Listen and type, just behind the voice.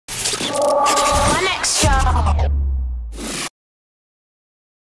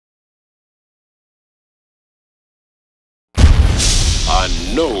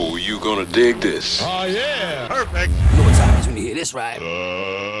Dig this. Oh, yeah. Perfect. You know what time it is when you hear this, right?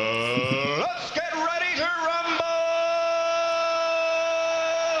 Let's get ready to rumble.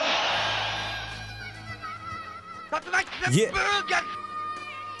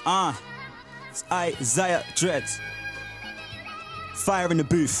 Yeah. It's Isaiah Dreads. Fire in the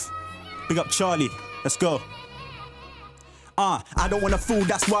booth. Big up Charlie. Let's go. I don't wanna fool,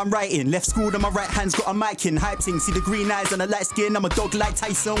 that's why I'm writing. Left school and my right hand's got a mic in. Hype ting, see the green eyes and the light skin. I'm a dog like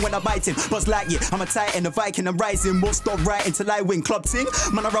Tyson when I'm biting. Buzz Lightyear, I'm a Titan, a Viking, I'm rising. Won't stop writing till I win. Club ting,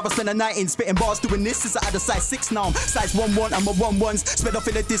 man, I'd rather spend a night in. Spitting bars doing this since I had a size 6 now. I'm size 1-1, I'm a 1-1s. Sped off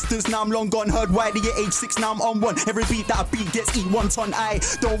in the distance, now I'm long gone. Heard widely at age 6, now I'm on one. Every beat that I beat gets eat 1 ton. I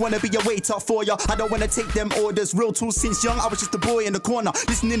don't wanna be a waiter for ya. I don't wanna take them orders. Real tools since young, I was just a boy in the corner.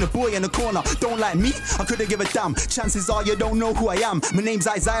 Listening to boy in the corner. Don't like me, I couldn't give a damn. Chances are you don't know who I am. My name's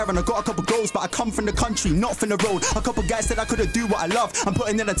Isaiah and I got a couple goals, but I come from the country, not from the road. A couple guys said I couldn't do what I love. I'm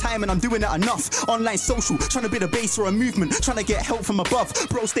putting in the time and I'm doing it enough. Online social, trying to build a base or a movement, trying to get help from above.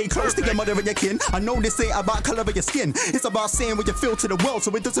 Bro, stay close to your mother and your kin. I know this ain't about colour of your skin. It's about saying what you feel to the world,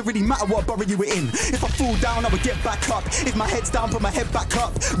 so it doesn't really matter what borough you were in. If I fall down, I would get back up. If my head's down, put my head back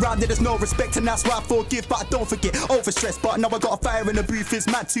up. Round there, there's no respect and that's why I forgive, but I don't forget. Overstressed, but now I got a fire in the booth. It's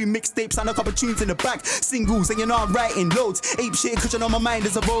mad, 2 mixtapes and a couple tunes in the back. Singles, and you know I'm writing loads. Ape shit, cause you know my mind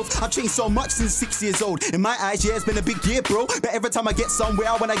is evolved. I've changed so much since 6 years old. In my eyes, yeah, it's been a big year, bro. But every time I get somewhere,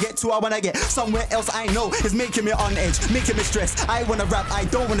 I wanna get to, I wanna get somewhere else. I know it's making me on edge, making me stressed. I wanna rap, I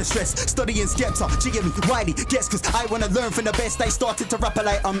don't wanna stress. Studying Skepta, Jimmy, Wiley, guess, cause I wanna learn from the best. I started to rap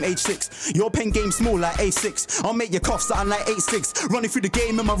like I'm age 6. Your pen game small like A6. I'll make your cough sound like 8-6. Running through the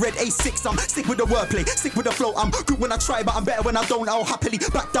game in my red A6. I'm sick with the wordplay, sick with the flow. I'm good when I try, but I'm better when I don't. I'll happily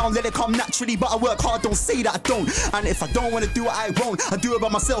back down, let it come naturally. But I work hard, don't say that I don't. And if I don't wanna do it, I won't. I do it by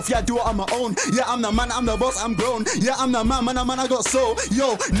myself, yeah, I do it on my own. Yeah, I'm the man, I'm the boss, I'm grown. Yeah, I'm the man, I got soul.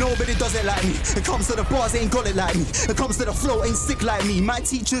 Yo, nobody does it like me. It comes to the bars, ain't got it like me. It comes to the flow, ain't sick like me. My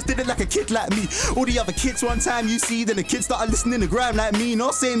teachers did it like a kid like me. All the other kids one time you see, then the kids started listening to grime like me.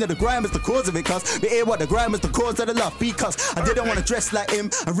 Not saying that the grime is the cause of it, cuz but hear what the grime is the cause of the love. Because I didn't want to dress like him,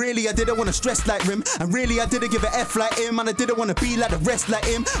 and really I didn't want to stress like him, and really I didn't give a F like him, and I didn't want to be like the rest like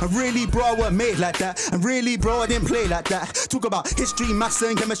him. And really, bro, I wasn't made like that. And really, bro, I didn't play like that. Talk about history, maths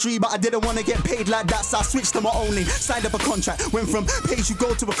and chemistry, but I didn't want to get paid like that, so I switched to my own lane. Signed up a contract, went from page you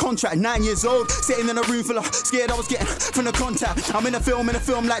go to a contract. 9 years old, sitting in a room full of scared I was getting from the contact. I'm in a film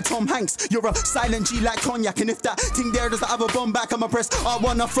like Tom Hanks. You're a silent G like cognac, and if that thing there doesn't have a bomb back, I'ma press I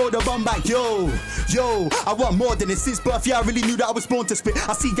wanna throw the bomb back. Yo, I want more than this. Since birth, yeah, I really knew that I was born to spit.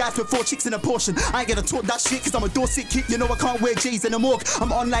 I see guys with 4 chicks in a portion. I ain't gonna talk that shit, cause I'm a Dorset kid. You know I can't wear J's in the morgue.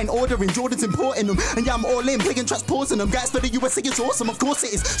 I'm online ordering, Jordan's importing them. And yeah, I'm all in, playing tracks, pausing them. Guys for the USA is awesome, of course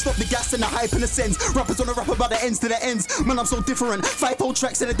it is. Stop the gas and the hype and the sense. Rappers wanna rap about the ends to the ends. Man, I'm so different. 5 whole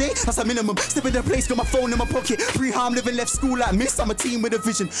tracks in a day, that's a minimum. Step in the place, got my phone in my pocket. Pre-harm, living left school like miss. I'm a team with a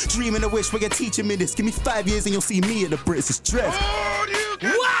vision, dreaming a wish. Where you're teaching me this. Give me 5 years and you'll see me at the British Dread.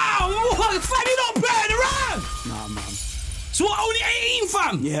 Wow, fam, you not playing around. Nah, man. So what, only 18,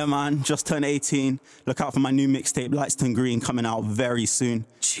 fam? Yeah, man, just turned 18. Look out for my new mixtape, Lights Turn Green, coming out very soon.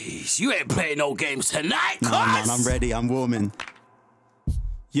 Jeez, you ain't playing no games tonight, cuz. Nah, man, I'm ready, I'm warming.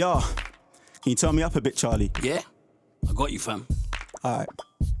 Yo, can you turn me up a bit, Charlie? Yeah, I got you, fam. Alright.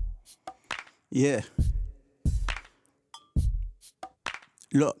 Yeah.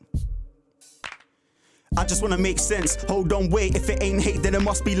 Look. I just wanna make sense. Hold on, wait. If it ain't hate, then it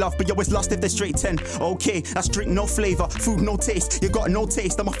must be love. But yo, it's lust if they're straight 10. Okay, that's drink, no flavor. Food, no taste. You got no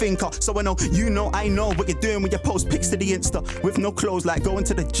taste, I'm a thinker. So I know, you know, I know what you're doing when you post pics to the Insta. With no clothes, like going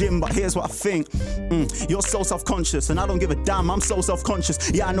to the gym. But here's what I think. You're so self-conscious, and I don't give a damn. I'm so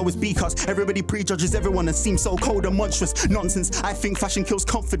self-conscious. Yeah, I know it's because everybody prejudges everyone and seems so cold and monstrous. Nonsense. I think fashion kills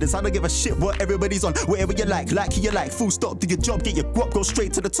confidence. I don't give a shit what everybody's on. Whatever you like who you like. Full stop. Do your job, get your guap, go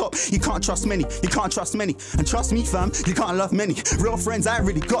straight to the top. You can't trust many. You can't trust many. And trust me, fam, you can't love many. Real friends, I ain't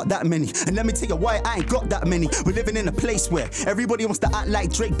really got that many. And let me tell you why I ain't got that many. We're living in a place where everybody wants to act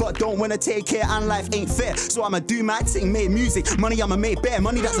like Drake, but don't wanna take care, and life ain't fair. So I'ma do my thing, make music. Money I'ma make bare.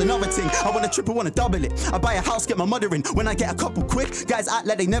 Money, that's another thing. I wanna triple, wanna double it. I buy a house, get my mother in. When I get a couple quid, guys act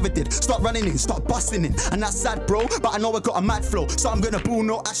like they never did. Start running in, start busting in. And that's sad, bro, but I know I got a mad flow. So I'm gonna boo,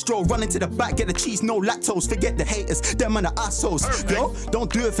 no Astro. Run into the back, get the cheese, no lactose. Forget the haters, them and the assholes. Yo,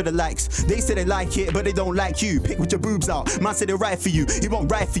 don't do it for the likes. They say they like it, but they they don't like you. Pick with your boobs out. Man said they'll ride for you. He won't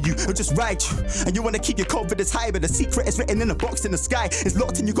ride for you, he'll just ride you. And you wanna keep your confidence high, but the secret is written in a box in the sky. It's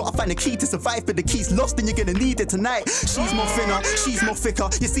locked and you gotta find the key to survive, but the key's lost and you're gonna need it tonight. She's more thinner, she's more thicker.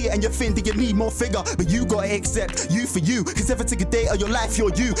 You see it and you're thin, you need more figure. But you gotta accept you for you. Cause every single day of your life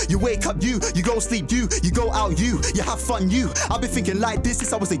you're you. You wake up you go sleep you go out you have fun you. I've been thinking like this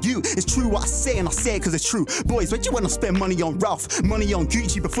since I was a you. It's true what I say and I say it cause it's true. Boys, when you wanna spend money on Ralph, money on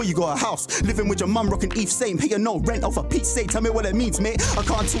Gucci before you got a house, living with your mum rocking Eve Saint, paying no rent off a Pete's sake. Tell me what it means, mate. I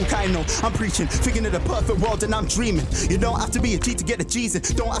can't talk, I know. I'm preaching, thinking of the perfect world and I'm dreaming. You don't have to be a G to get the G's in.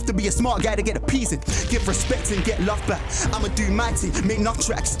 Don't have to be a smart guy to get the P's in. Give respect and get love back. I'ma do my thing, make enough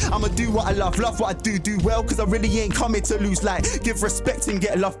tracks. I'ma do what I love what I do well, cause I really ain't coming to lose. Like, give respect and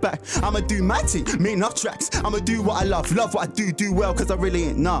get love back. I'ma do my thing, make enough tracks. I'ma do what I love what I do well, cause I really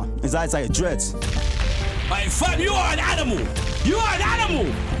ain't. Nah, it's Isaiah Dreads. Hey, fam, you are an animal. You are an animal.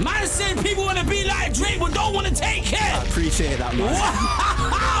 Man said people want to be like Drake, but don't want to take care. I appreciate that, man.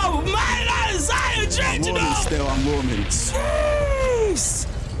 Wow, man, Isaiah Dreads, you know. I'm warming. Jeez.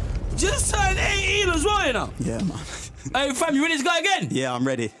 Just turned 18 as well, you know. Yeah, man. Hey, fam, you ready to go again? Yeah, I'm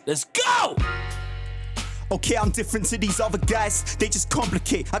ready. Let's go. Okay, I'm different to these other guys. They just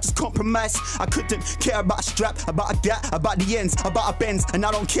complicate, I just compromise. I couldn't care about a strap, about a gap, about the ends, about a Benz. And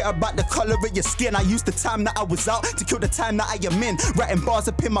I don't care about the colour of your skin. I used the time that I was out to kill the time that I am in. Writing bars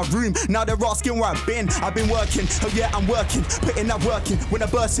up in my room, now they're asking where I've been. I've been working, oh yeah, I'm working, putting that work in. When I'm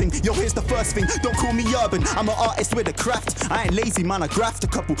bursting, yo, here's the first thing. Don't call me urban, I'm an artist with a craft. I ain't lazy, man, I graft a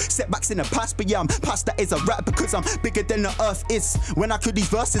couple setbacks in the past. But yeah, I'm past that is a rap because I'm bigger than the earth is. When I could these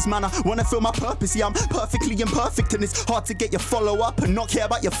verses, man, I wanna feel my purpose. Yeah, I'm perfectly imperfect and it's hard to get your follow up and not care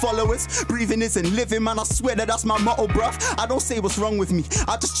about your followers. Breathing isn't living, man, I swear that's my motto, bruv. I don't say what's wrong with me,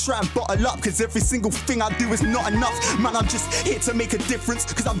 I just try and bottle up, cause every single thing I do is not enough. Man, I'm just here to make a difference,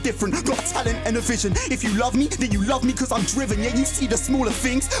 cause I'm different, got a talent and a vision. If you love me, then you love me cause I'm driven. Yeah, you see the smaller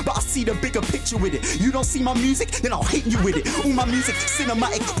things, but I see the bigger picture with it. You don't see my music, then I'll hit you with it. All my music,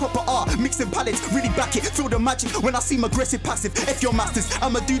 cinematic, proper art, mixing palettes, really back it. Feel the magic when I seem aggressive, passive. F your masters,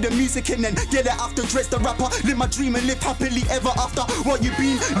 I'ma do the music and then get it after. Dress the rapper, live my dream and live happily ever after. What you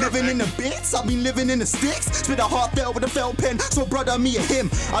been living in the bits? I've been living in the sticks. Spit a heart felt with a felt pen. So brother, me and him.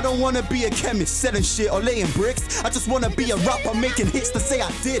 I don't wanna be a chemist selling shit or laying bricks. I just wanna be a rapper making hits to say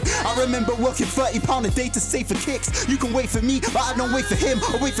I did. I remember working £30 a day to save for kicks. You can wait for me, but I don't wait for him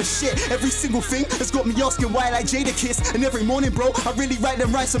or wait for shit. Every single thing has got me asking why I like Jada Kiss. And every morning, bro, I really write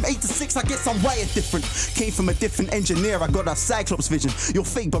them rhymes from 8 to 6. I guess I'm wired different. Came from a different engineer. I got that Cyclops vision. You're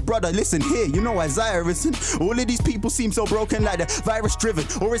fake, but brother, listen here. You know Isaiah isn't. All of these people seem so broken, like the virus driven,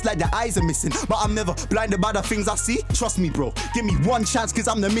 or it's like the eyes are missing. But I'm never blinded by the things I see. Trust me, bro. Give me one chance, cause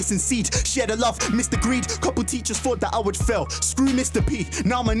I'm the missing seed. Share the love, Mr. Greed. Couple teachers thought that I would fail. Screw Mr. P.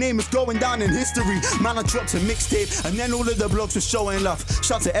 Now my name is going down in history. Man, I dropped a mixtape, and then all of the blogs were showing love.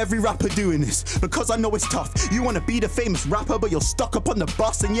 Shout to every rapper doing this, because I know it's tough. You wanna be the famous rapper, but you're stuck up on the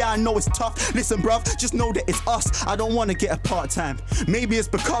bus, and yeah, I know it's tough. Listen, bruv, just know that it's us. I don't wanna get a part-time. Maybe it's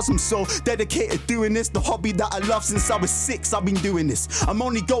because I'm so dedicated doing this. The hobby that I love since I was 6, I've been doing this. I'm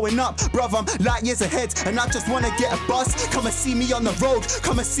only going up, bruv, I'm light years ahead, and I just wanna get a buzz. Come and see me on the road,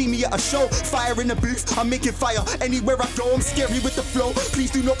 come and see me at a show. Fire in the booth, I'm making fire anywhere I go. I'm scary with the flow,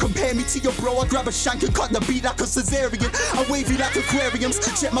 please do not compare me to your bro. I grab a shank and cut the beat like a cesarean. I wave you like aquariums,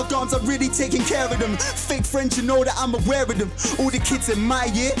 check my gums, I'm really taking care of them. Fake friends, you know that I'm aware of them. All the kids in my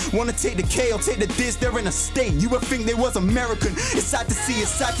year wanna take the K or take the diss, they're in a state. You would think they was American. It's sad to see,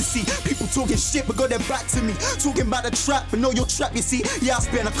 it's sad to see people talking shit but got their back to me. Talking about the trap, but know your trap, you see. Yeah, I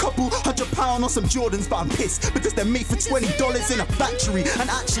spent a couple £100 on some Jordans, but I'm pissed because they're made for $20 in a factory. And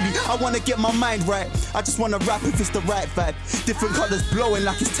actually, I wanna get my mind right. I just wanna rap if it's the right vibe. Different colors blowing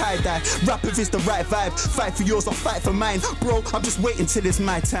like it's tie-dye. Rap if it's the right vibe. Fight for yours or fight for mine. Bro, I'm just waiting till it's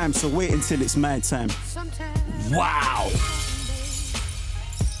my time, so wait until it's my time. Wow.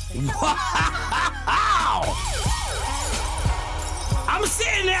 Wow. I'm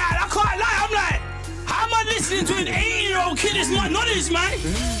sitting there, I can't lie, I'm like, how am I listening to an 18-year-old kid? It's my knowledge, man.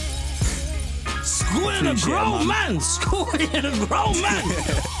 Schooling a grown man. Schooling a grown man.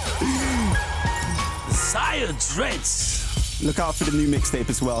 Isaiah Dreads. Look out for the new mixtape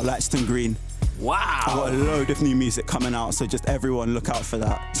as well, Latchton Green. Wow. I've got a load of new music coming out, so just everyone look out for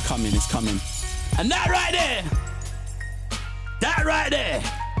that. It's coming, it's coming. And that right there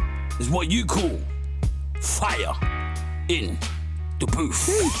is what you call fire in the booth.